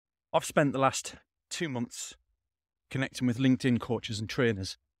I've spent the last 2 months connecting with LinkedIn coaches and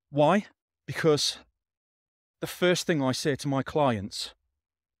trainers. Why? Because the first thing I say to my clients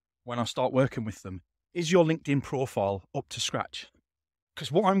when I start working with them is your LinkedIn profile up to scratch?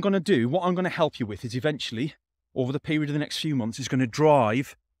 Because what I'm going to do, what I'm going to help you with is eventually, over the period of the next few months, is going to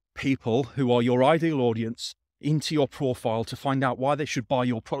drive people who are your ideal audience into your profile to find out why they should buy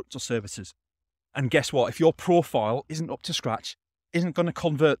your products or services. And guess what? If your profile isn't up to scratch, isn't going to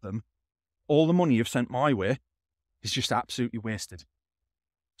convert them, all the money you've sent my way is just absolutely wasted.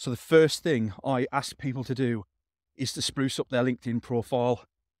 So the first thing I ask people to do is to spruce up their LinkedIn profile,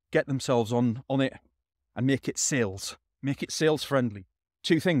 get themselves on it, and make it sales friendly.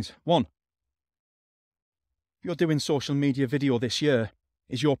 Two things. One, if you're doing social media video this year,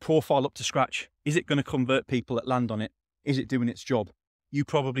 is your profile up to scratch? Is it going to convert people that land on it? Is it doing its job? You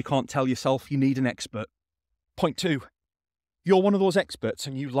probably can't tell yourself. You need an expert. Point two, if you're one of those experts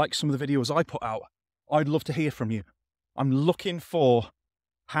and you like some of the videos I put out, I'd love to hear from you. I'm looking for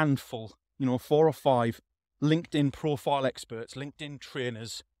handful, 4 or 5 LinkedIn profile experts, LinkedIn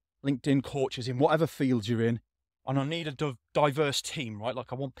trainers, LinkedIn coaches in whatever field you're in. And I need a diverse team, right?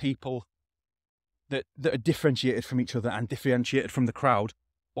 Like I want people that are differentiated from each other and differentiated from the crowd.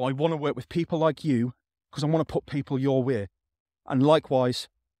 But I want to work with people like you because I want to put people your way. And likewise,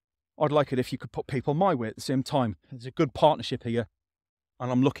 I'd like it if you could put people my way at the same time. There's a good partnership here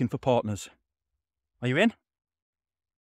and I'm looking for partners. Are you in?